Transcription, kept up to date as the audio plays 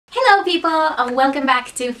people, welcome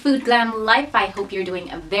back to Food Glam Life. I hope you're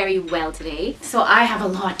doing very well today. So I have a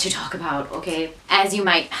lot to talk about, okay? As you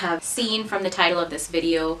might have seen from the title of this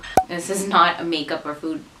video, this is not a makeup or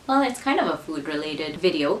food, well, it's kind of a food related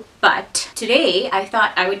video, but today I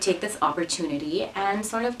thought I would take this opportunity and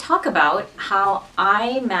sort of talk about how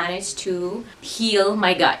I managed to heal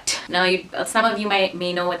my gut. Now, some of you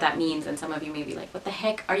may know what that means, and some of you may be like, what the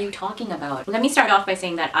heck are you talking about? Let me start off by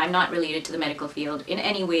saying that I'm not related to the medical field in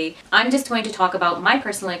any way. I'm just going to talk about my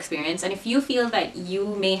personal experience, and if you feel that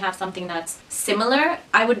you may have something that's similar,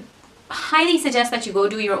 I would highly suggest that you go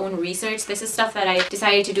do your own research. This is stuff that I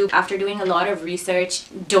decided to do after doing a lot of research.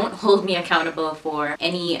 Don't hold me accountable for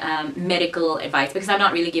any medical advice, because I'm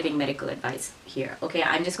not really giving medical advice here, okay?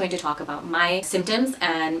 I'm just going to talk about my symptoms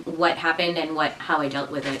and what happened and how I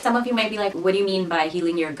dealt with it. Some of you might be like, what do you mean by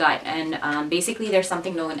healing your gut? And basically there's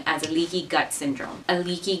something known as a leaky gut syndrome. A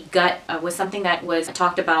leaky gut was something that was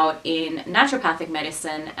talked about in naturopathic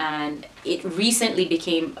medicine, and it recently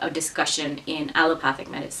became a discussion in allopathic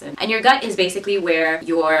medicine. And your gut is basically where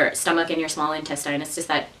your stomach and your small intestine, it's just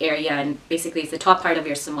that area, and basically it's the top part of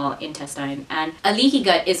your small intestine. And a leaky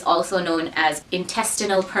gut is also known as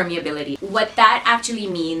intestinal permeability. What that actually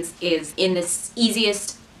means is, in the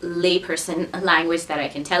easiest layperson language that I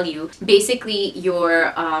can tell you, basically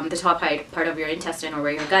your the top part of your intestine, or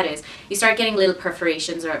where your gut is, you start getting little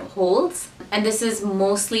perforations or holes, and this is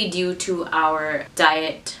mostly due to our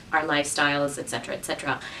diet, our lifestyles, etc.,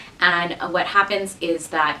 etc. And what happens is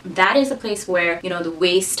that is a place where, you know, the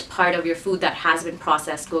waste part of your food that has been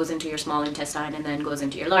processed goes into your small intestine, and then goes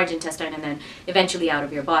into your large intestine, and then eventually out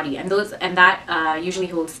of your body. And that usually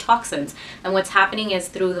holds toxins. And what's happening is,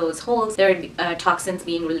 through those holes, there are toxins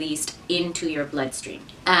being released into your bloodstream.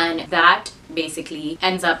 And that basically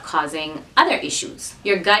ends up causing other issues.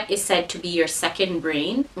 Your gut is said to be your second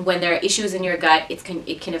brain. When there are issues in your gut, it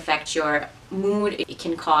can affect your mood, it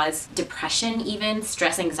can cause depression, even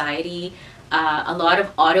stress, anxiety. A lot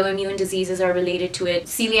of autoimmune diseases are related to it.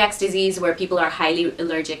 Celiac disease, where people are highly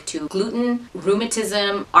allergic to gluten,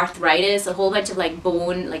 rheumatism, arthritis, a whole bunch of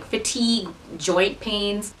bone, fatigue, joint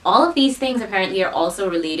pains. All of these things apparently are also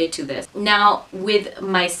related to this. Now, with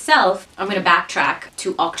myself, I'm going to backtrack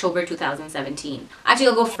to October 2017. Actually,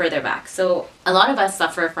 I'll go further back. So a lot of us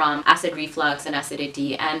suffer from acid reflux and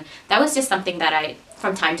acidity, and that was just something that I,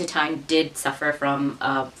 from time to time, did suffer from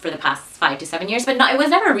for the past 5 to 7 years, but it was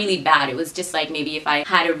never really bad. It was just maybe if I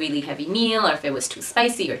had a really heavy meal, or if it was too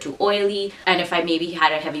spicy or too oily, and if I maybe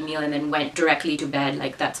had a heavy meal and then went directly to bed,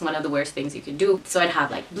 that's one of the worst things you can do. So I'd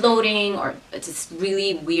have bloating, or just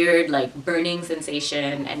really weird burning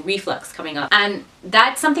sensation and reflux coming up, and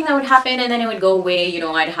that's something that would happen, and then it would go away. You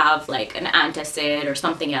know, I'd have an antacid or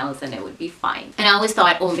something else, and it would be fine. And I always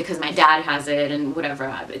thought, oh, because my dad has it and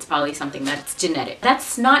whatever, it's probably something that's genetic.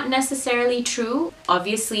 That's not necessarily true.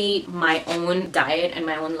 Obviously, my own diet and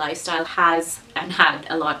my own lifestyle has and had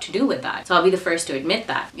a lot to do with that. So I'll be the first to admit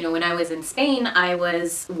that. You know, when I was in Spain, I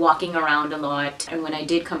was walking around a lot, and when I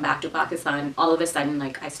did come back to Pakistan, all of a sudden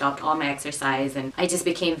I stopped all my exercise, and I just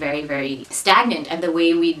became very, very stagnant. And the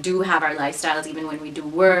way we do have our lifestyles, even when we do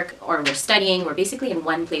work or we're studying, we're basically in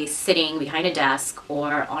one place, sitting behind a desk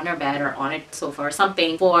or on our bed or on a sofa or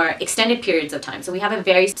something for extended periods of time. So we have a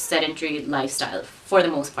very sedentary lifestyle for the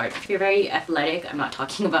most part. If you're very athletic, I'm not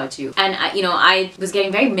talking about you. And I was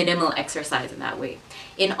getting very minimal exercise in that way.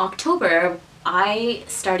 In October, I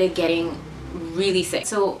started getting really sick.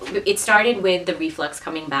 So it started with the reflux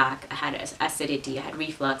coming back. I had acidity, I had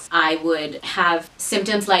reflux. I would have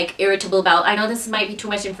symptoms like irritable bowel. I know this might be too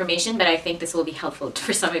much information, but I think this will be helpful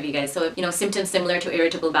for some of you guys. So, symptoms similar to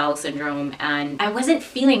irritable bowel syndrome, and I wasn't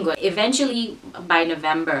feeling good. Eventually, by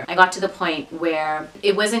November, I got to the point where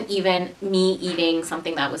it wasn't even me eating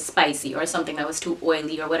something that was spicy or something that was too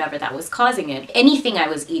oily or whatever that was causing it. Anything I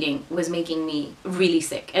was eating was making me really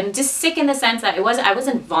sick, and just sick in the sense that I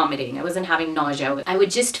wasn't vomiting, I wasn't having nausea. I would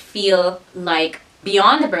just feel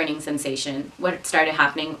beyond the burning sensation, what started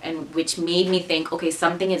happening, and which made me think, okay,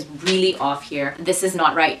 something is really off here. This is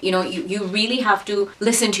not right. You really have to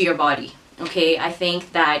listen to your body. Okay, I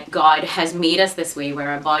think that God has made us this way, where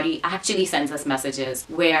our body actually sends us messages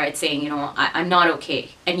where it's saying, I'm not okay,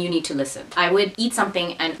 and you need to listen. I would eat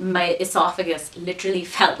something and my esophagus literally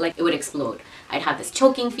felt like it would explode. I'd have this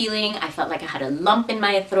choking feeling. I felt like I had a lump in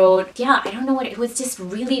my throat. Yeah, I don't know what, it was just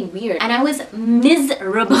really weird. And I was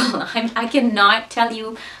miserable. I cannot tell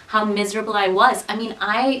you how miserable I was. I mean,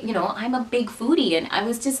 I'm a big foodie, and I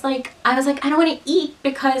was like, I don't want to eat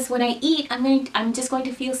because when I eat, I'm just going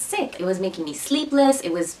to feel sick. It was making me sleepless.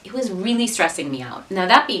 It was really stressing me out. Now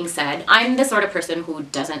that being said, I'm the sort of person who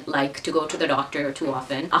doesn't like to go to the doctor too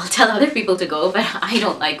often. I'll tell other people to go, but I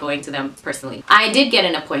don't like going to them personally. I did get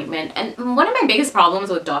an appointment, and one of my biggest problems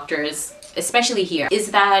with doctors, especially here,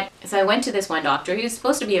 is that, so I went to this one doctor. He was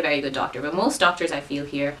supposed to be a very good doctor, but most doctors I feel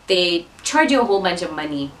here, they charge you a whole bunch of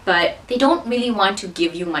money, but they don't really want to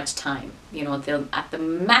give you much time. You know, they'll, at the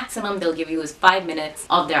maximum they'll give you is 5 minutes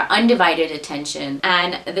of their undivided attention.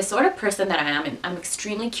 And the sort of person that I am, and I'm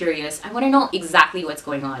extremely curious, I want to know exactly what's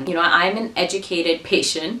going on. You know, I'm an educated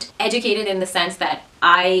patient, educated in the sense that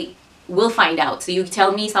I will find out. So you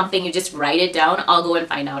tell me something, you just write it down, I'll go and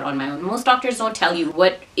find out on my own. Most doctors don't tell you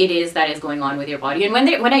what it is that is going on with your body. And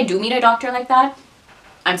when I do meet a doctor like that,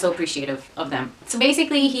 I'm so appreciative of them. So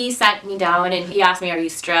basically he sat me down and he asked me, are you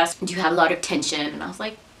stressed? Do you have a lot of tension? And I was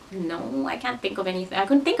like, no, I can't think of anything. I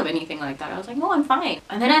couldn't think of anything like that. I was like, no, I'm fine.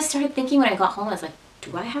 And then I started thinking when I got home, I was like,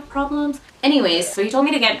 do I have problems? Anyways, so he told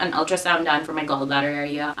me to get an ultrasound done for my gallbladder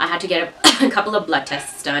area. I had to get a couple of blood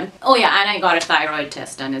tests done. Oh yeah, and I got a thyroid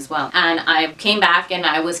test done as well. And I came back and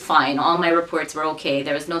I was fine. All my reports were okay.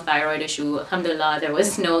 There was no thyroid issue. Alhamdulillah, there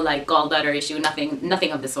was no like gallbladder issue,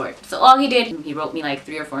 nothing of the sort. So all he did, he wrote me like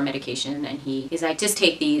 3 or 4 medication, and he's like, just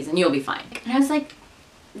take these and you'll be fine. And I was like,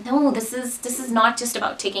 no, this is not just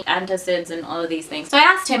about taking antacids and all of these things. So I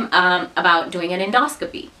asked him about doing an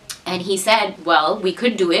endoscopy. And he said, well, we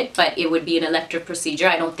could do it, but it would be an elective procedure.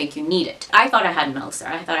 I don't think you need it. I thought I had an ulcer.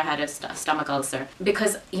 I thought I had a stomach ulcer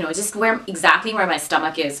because, you know, just exactly where my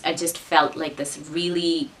stomach is, I just felt like this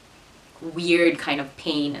really weird kind of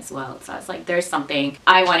pain as well. So I was like, there's something.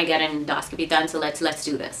 I want to get an endoscopy done, so let's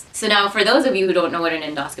do this. So now for those of you who don't know what an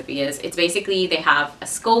endoscopy is, it's basically they have a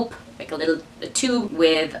scope, like a tube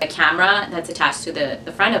with a camera that's attached to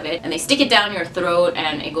the front of it, and they stick it down your throat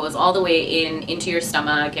and it goes all the way into your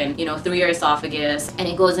stomach and, you know, through your esophagus, and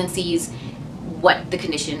it goes and sees what the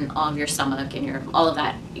condition of your stomach and all of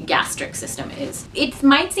that gastric system is. It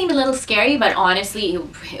might seem a little scary, but honestly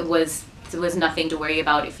it was nothing to worry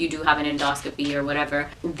about if you do have an endoscopy or whatever.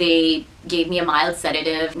 They gave me a mild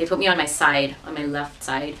sedative. They put me on my side, on my left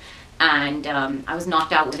side, and I was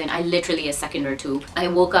knocked out within literally a second or two. I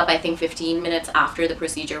woke up I think 15 minutes after the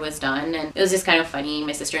procedure was done, and it was just kind of funny.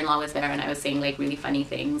 My sister-in-law was there and I was saying like really funny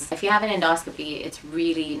things. If you have an endoscopy, it's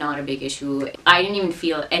really not a big issue. I didn't even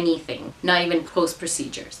feel anything, not even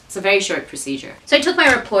post-procedures. It's a very short procedure. So I took my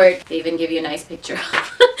report. They even give you a nice picture.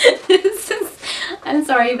 I'm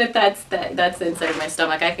sorry, but that's the inside of my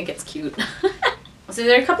stomach. I think it's cute. So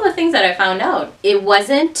there are a couple of things that I found out. It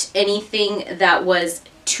wasn't anything that was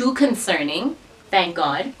too concerning, thank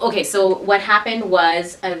God. Okay, so what happened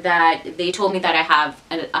was that they told me that I have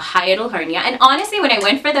a hiatal hernia, and honestly when I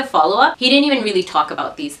went for the follow-up, he didn't even really talk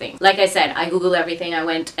about these things. Like I said, I googled everything. I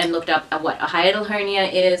went and looked up what a hiatal hernia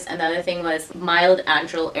is. Another thing was mild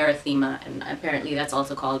antral erythema, and apparently that's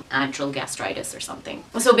also called antral gastritis or something.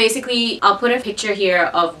 So basically, I'll put a picture here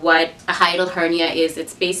of what a hiatal hernia is.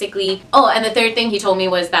 It's basically, oh, and the third thing he told me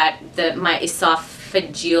was that my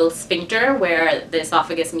esophageal sphincter, where the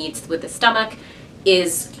esophagus meets with the stomach,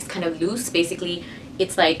 is kind of loose. Basically,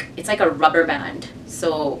 it's like a rubber band.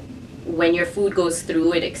 So when your food goes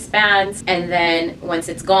through, it expands, and then once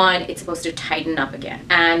it's gone, it's supposed to tighten up again.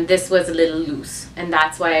 And this was a little loose, and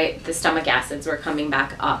that's why the stomach acids were coming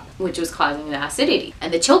back up, which was causing the acidity.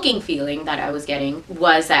 And the choking feeling that I was getting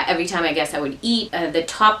was that every time I guess I would eat, the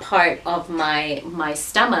top part of my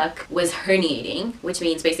stomach was herniating, which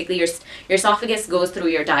means basically your esophagus goes through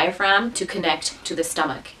your diaphragm to connect to the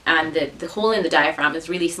stomach, and the hole in the diaphragm is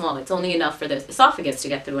really small. It's only enough for the esophagus to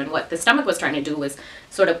get through, and what the stomach was trying to do was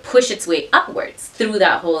sort of push its way upwards through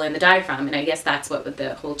that hole in the diaphragm, and I guess that's what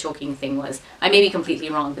the whole choking thing was. I may be completely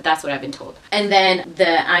wrong, but that's what I've been told. And then the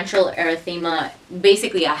antral erythema,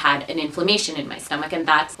 basically I had an inflammation in my stomach, and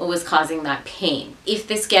that's what was causing that pain. If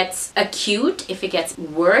this gets acute, if it gets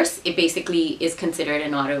worse, it basically is considered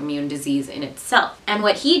an autoimmune disease in itself. And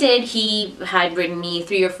what he did, he had written me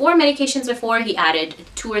 3 or 4 medications before. He added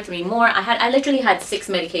 2 or 3 more. I literally had 6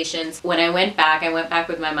 medications. When I went back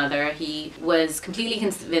with my mother. He was completely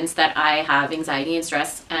convinced that I have anxiety and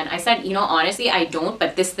stress, and I said, you know, honestly I don't,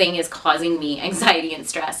 but this thing is causing me anxiety and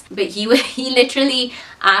stress. But he literally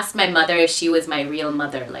asked my mother if she was my real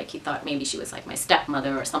mother. Like, he thought maybe she was like my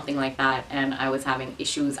stepmother or something like that, and I was having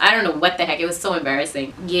issues. I don't know what the heck. It was so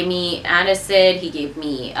embarrassing. He gave me antacid. He gave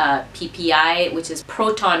me PPI, which is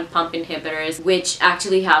proton pump inhibitors, which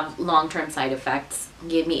actually have long-term side effects.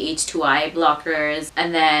 gave me H2I blockers,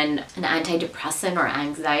 and then an antidepressant or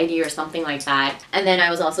anxiety or something like that. And then I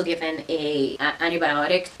was also given a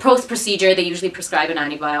antibiotic. Post-procedure, they usually prescribe an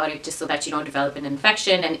antibiotic just so that you don't develop an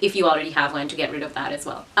infection, and if you already have one, to get rid of that as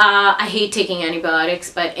well. I hate taking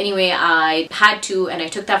antibiotics, but anyway, I had to, and I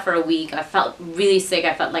took that for a week. I felt really sick.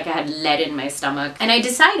 I felt like I had lead in my stomach. And I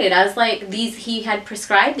decided, I was like, he had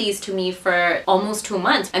prescribed these to me for almost 2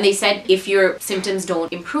 months. And they said, if your symptoms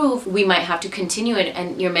don't improve, we might have to continue it,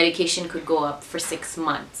 and your medication could go up for 6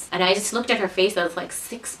 months. And I just looked at her face. I was like,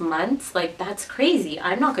 6 months? Like, that's crazy.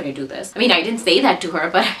 I'm not going to do this. I mean, I didn't say that to her,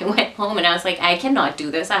 but I went home and I was like, I cannot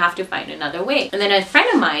do this. I have to find another way. And then a friend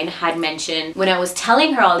of mine had mentioned, when I was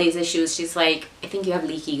telling her all these issues, she's like, I think you have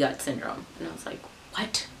leaky gut syndrome. And I was like,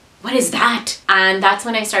 what? What is that? And that's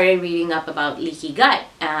when I started reading up about leaky gut,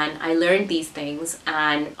 and I learned these things,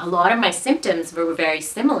 and a lot of my symptoms were very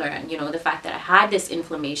similar. And you know, the fact that I had this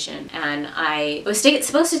inflammation, and I was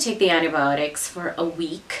supposed to take the antibiotics for a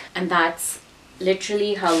week, and that's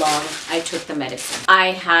literally how long I took the medicine.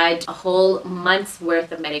 I had a whole month's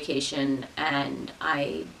worth of medication, and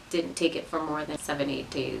I didn't take it for more than 7-8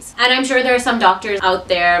 days. And I'm sure there are some doctors out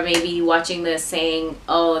there maybe watching this saying,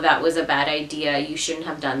 oh, that was a bad idea, you shouldn't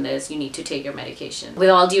have done this, you need to take your medication. With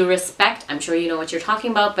all due respect, I'm sure you know what you're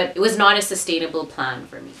talking about, but it was not a sustainable plan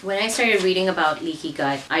for me. When I started reading about leaky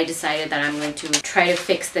gut, I decided that I'm going to try to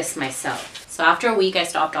fix this myself. So after a week, I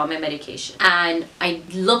stopped all my medication, and I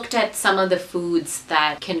looked at some of the foods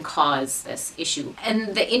that can cause this issue.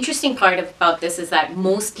 And the interesting part about this is that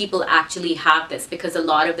most people actually have this, because a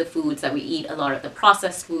lot of the foods that we eat, a lot of the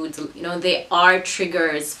processed foods, you know, they are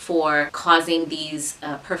triggers for causing these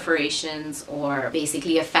perforations, or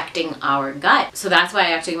basically affecting our gut. So that's why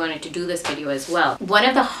I actually wanted to do this video as well. One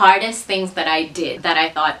of the hardest things that I did, that I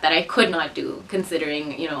thought that I could not do,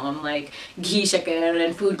 considering, you know, I'm like ghee shakar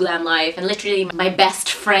and food glam life, and literally my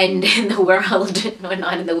best friend in the world, no,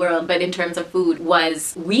 not in the world, but in terms of food,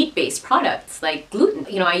 was wheat-based products like gluten.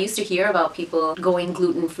 You know, I used to hear about people going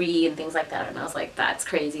gluten-free and things like that, and I was like, that's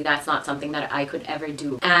crazy. That's not something that I could ever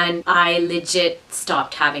do. And I legit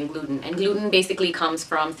stopped having gluten. And gluten basically comes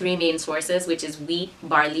from 3 main sources, which is wheat,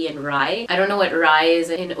 barley, and rye. I don't know what rye is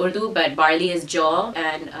in Urdu, but barley is jaw,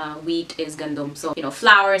 and wheat is gandum. So, you know,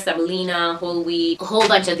 flour, semolina, whole wheat, a whole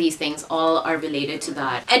bunch of these things all are related to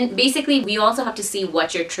that. And basically, we also have to see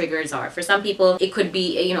what your triggers are. For some people, it could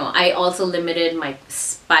be, you know, I also limited my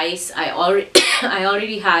spice. I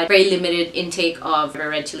already had very limited intake of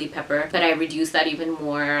red chili pepper, but I reduced that even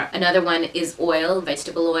more. Another one is oil,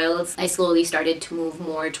 vegetable oils. I slowly started to move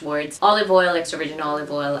more towards olive oil, extra virgin olive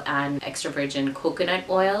oil, and extra virgin coconut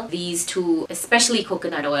oil. These two, especially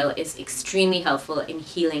coconut oil, is extremely helpful in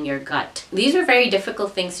healing your gut. These are very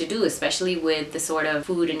difficult things to do, especially with the sort of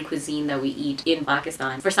food and cuisine that we eat in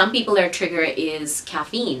Pakistan. For some people, their trigger is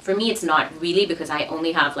caffeine. For me, it's not really, because I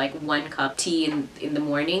only have like 1 cup tea in the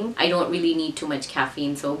morning. I don't really need too much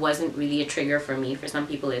caffeine, so it wasn't really a trigger for me. For some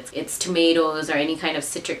people, it's tomatoes or any kind of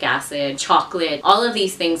citric acid, chocolate. All of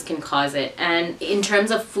these things can cause it. And in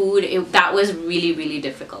terms of food, that was really, really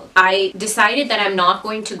difficult. I decided that I'm not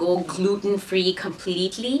going to go gluten-free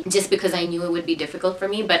completely, just because I knew it would be difficult for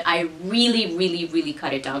me, but I really, really, really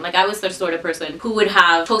cut it down. Like, I was the sort of person who would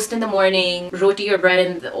have toast in the morning, roti or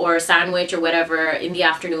bread or sandwich or whatever in the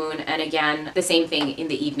afternoon, and again, the same thing in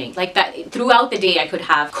the evening. Like that, throughout the day, I could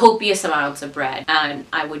have copious amounts of bread, and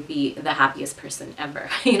I would be the happiest person ever,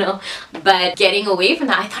 you know? But getting away from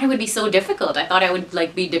that, I thought it would be so difficult. I thought I would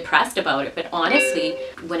like be depressed about it. But honestly,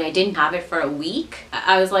 when I didn't have it for a week,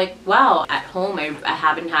 I was like, wow, at home, I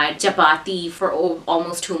haven't had chapati for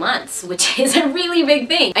almost 2 months, which is a really big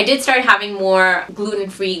thing. I did start having more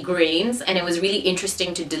gluten-free grains, and it was really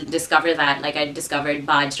interesting to discover that. Like, I discovered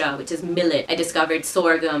bajra, which is millet. I discovered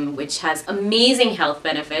sorghum, which has amazing health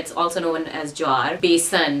benefits, also known as jowar,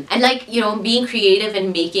 besan. And like, you know, being creative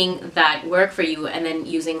and making that work for you, and then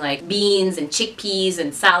using like beans and chickpeas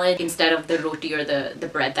and salad instead of the roti or the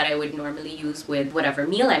bread that I would normally use with whatever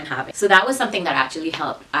meal I'm having. So that was something that actually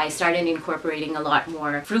helped. I started incorporating a lot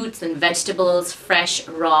more fruits and vegetables, fresh,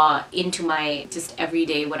 raw, into my just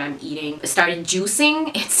everyday what I'm eating. I started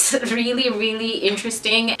juicing. It's really, really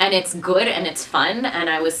interesting, and it's good, and it's fun, and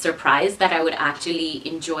I was surprised that I would actually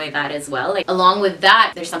enjoy that as well. Like, along with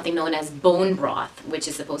that, there's something known as bone broth, which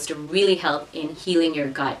is supposed to really help in healing your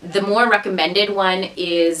gut. The more recommended one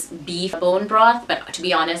is beef bone broth, but to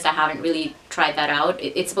be honest, I haven't really tried that out.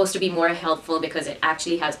 It's supposed to be more helpful because it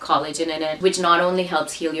actually has collagen in it, which not only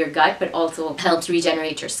helps heal your gut, but also helps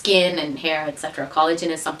regenerate your skin and hair, etc. Collagen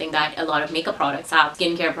is something that a lot of makeup products have,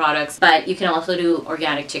 skincare products, but you can also do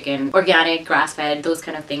organic chicken, organic, grass-fed, those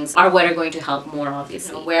kind of things are what are going to help more,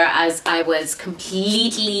 obviously. Whereas I was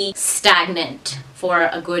completely stagnant for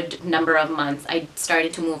a good number of months. I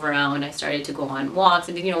started to move around. I started to go on walks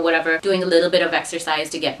and, whatever, doing a little bit of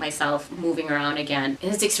exercise to get myself moving around again.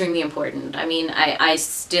 And it's extremely important. I mean, I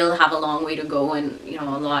still have a long way to go and, a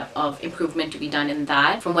lot of improvement to be done in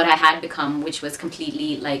that from what I had become, which was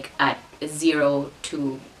completely like at 0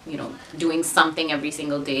 to doing something every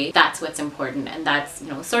single day. That's what's important, and that's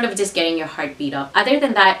sort of just getting your heart beat up. Other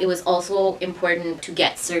than that, it was also important to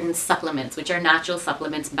get certain supplements, which are natural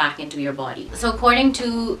supplements, back into your body. So according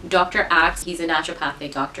to Dr. Axe, he's a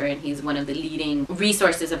naturopathic doctor and he's one of the leading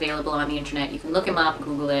resources available on the internet. You can look him up,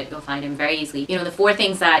 Google it, you'll find him very easily. The 4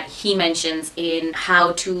 things that he mentions in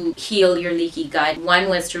how to heal your leaky gut: 1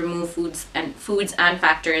 was to remove foods and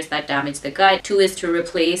factors that damage the gut. 2 is to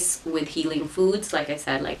replace with healing foods, like I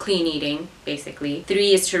said, like clean eating, basically.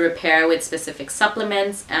 3 is to repair with specific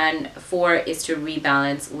supplements, and 4 is to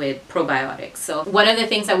rebalance with probiotics. So one of the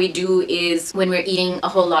things that we do is when we're eating a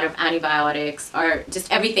whole lot of antibiotics, or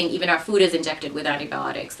just everything, even our food is injected with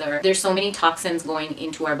antibiotics. There's so many toxins going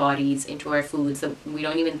into our bodies, into our foods, that we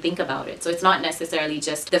don't even think about it. So it's not necessarily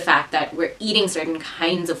just the fact that we're eating certain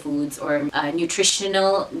kinds of foods or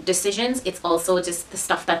nutritional decisions. It's also just the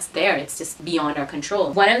stuff that's there. It's just beyond our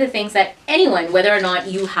control. One of the things that anyone, whether or not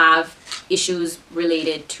you have issues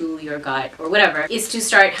related to your gut or whatever, is to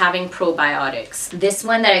start having probiotics. This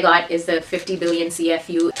one that I got is the 50 billion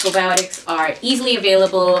CFU. Probiotics are easily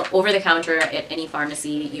available over the counter at any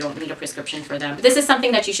pharmacy. You don't need a prescription for them. This is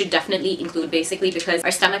something that you should definitely include, basically because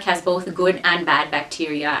our stomach has both good and bad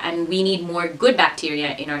bacteria, and we need more good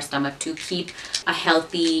bacteria in our stomach to keep a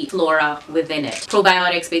healthy flora within it.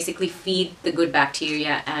 Probiotics basically feed the good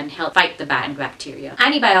bacteria and help fight the bad bacteria.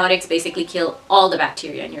 Antibiotics basically kill all the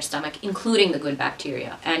bacteria in your stomach, including the good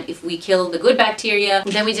bacteria. And if we kill the good bacteria,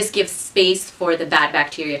 then we just give space for the bad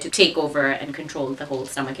bacteria to take over and control the whole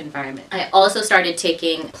stomach environment. I also started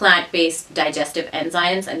taking plant-based digestive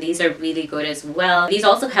enzymes, and these are really good as well. These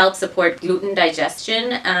also help support gluten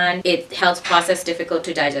digestion, and it helps process difficult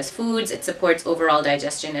to digest foods. It supports overall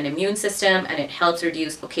digestion and immune system, and it helps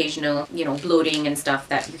reduce occasional, bloating and stuff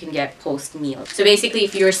that you can get post-meal. So basically,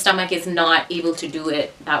 if your stomach is not able to do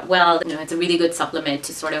it that well, it's a really good supplement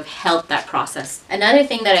to sort of help that process. Another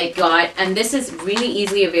thing that I got, and this is really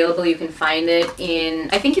easily available, you can find it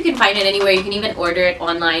I think you can find it anywhere. You can even order it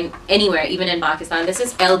online anywhere, even in Pakistan. This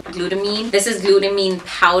is L-glutamine. This is glutamine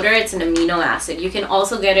powder. It's an amino acid. You can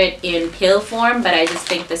also get it in pill form, but I just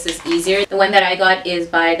think this is easier. The one that I got is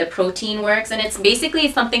by the Protein Works, and it's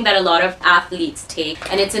basically something that a lot of athletes take,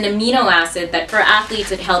 and it's an amino acid that for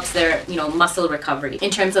athletes, it helps their muscle recovery.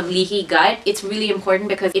 In terms of leaky gut, it's really important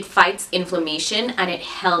because it fights inflammation and it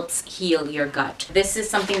helps heal your gut. This is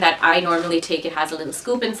something that I normally take. It has a little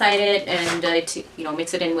scoop inside it, and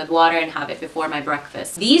mix it in with water and have it before my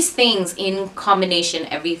breakfast. These things in combination,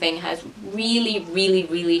 everything has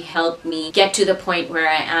really helped me get to the point where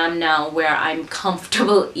I am now, where I'm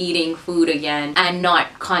comfortable eating food again and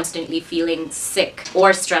not constantly feeling sick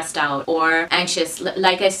or stressed out or anxious.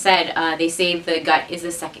 Like I said, they say the gut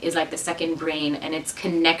is like the second brain, and it's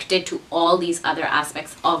connected to all these other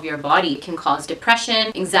aspects of your body. It can cause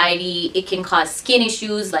depression, anxiety, it can cause skin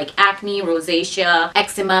issues like acne, rosacea,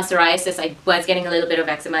 eczema, psoriasis. I was getting a little bit of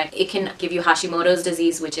eczema. It can give you Hashimoto's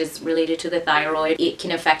disease, which is related to the thyroid. It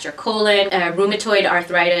can affect your colon, rheumatoid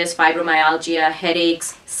arthritis, fibromyalgia,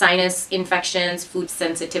 headaches, sinus infections, food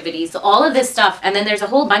sensitivities, so all of this stuff. And then there's a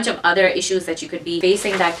whole bunch of other issues that you could be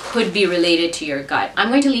facing that could be related to your gut. I'm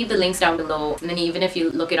going to leave the links down below, and then even if you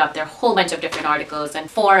look it up, there are a whole bunch of different articles and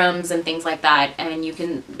forums and things like that, and you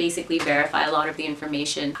can basically verify a lot of the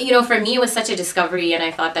information. For me, it was such a discovery, and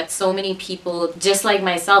I thought that so many people just like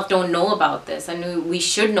myself don't know about this, and we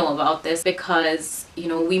should know about this because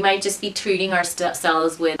we might just be treating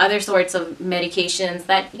ourselves with other sorts of medications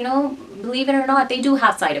that, believe it or not, they do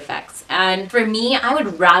have side effects. And for me, I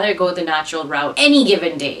would rather go the natural route any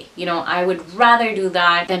given day. I would rather do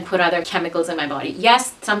that than put other chemicals in my body.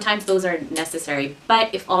 Yes, sometimes those are necessary,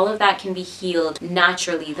 but if all of that can be healed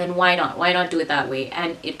naturally, then why not? Why not do it that way?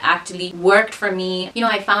 And it actually worked for me.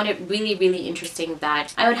 I found it really interesting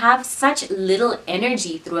that I would have such little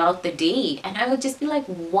energy throughout the day, and I would just be like,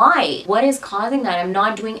 why? What is causing that? I'm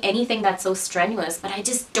not doing anything that's so strenuous, but I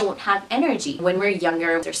just don't have energy. When we're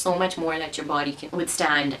younger, there's so much more that your body can withstand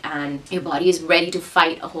stand and your body is ready to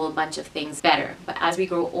fight a whole bunch of things better. But as we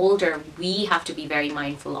grow older, we have to be very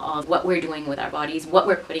mindful of what we're doing with our bodies, what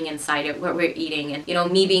we're putting inside it, what we're eating. And you know,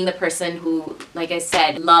 me being the person who, like I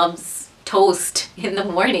said, loves toast in the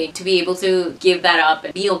morning, to be able to give that up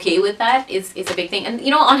and be okay with that is a big thing. And you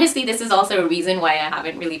know, honestly, this is also a reason why I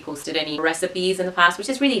haven't really posted any recipes in the past, which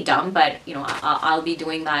is really dumb, but you know, I'll be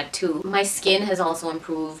doing that too. My skin has also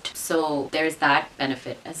improved, so there's that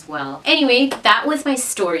benefit as well. Anyway, that was my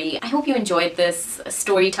story. I hope you enjoyed this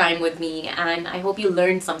story time with me, and I hope you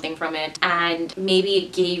learned something from it, and maybe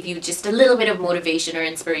it gave you just a little bit of motivation or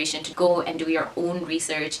inspiration to go and do your own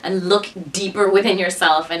research and look deeper within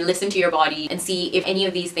yourself and listen to your body and see if any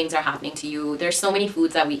of these things are happening to you. There's so many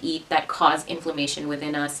foods that we eat that cause inflammation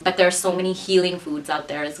within us, but there are so many healing foods out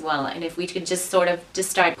there as well. And if we could just sort of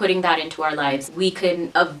start putting that into our lives, we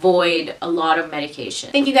can avoid a lot of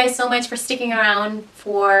medication. Thank you guys so much for sticking around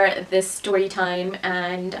for this story time,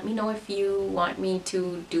 and let me know if you want me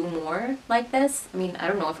to do more like this. I mean, I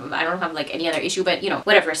don't know if I don't have like any other issue, but you know,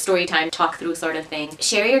 whatever, story time, talk through sort of thing.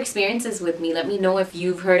 Share your experiences with me. Let me know if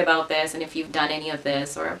you've heard about this and if you've done any of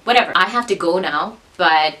this or whatever. I have to go now,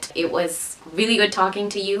 but it was really good talking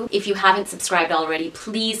to you. If you haven't subscribed already,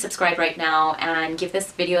 please subscribe right now and give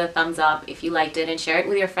this video a thumbs up if you liked it, and share it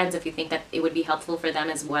with your friends if you think that it would be helpful for them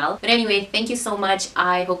as well. But anyway, thank you so much.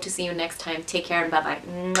 I hope to see you next time. Take care and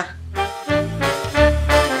bye-bye.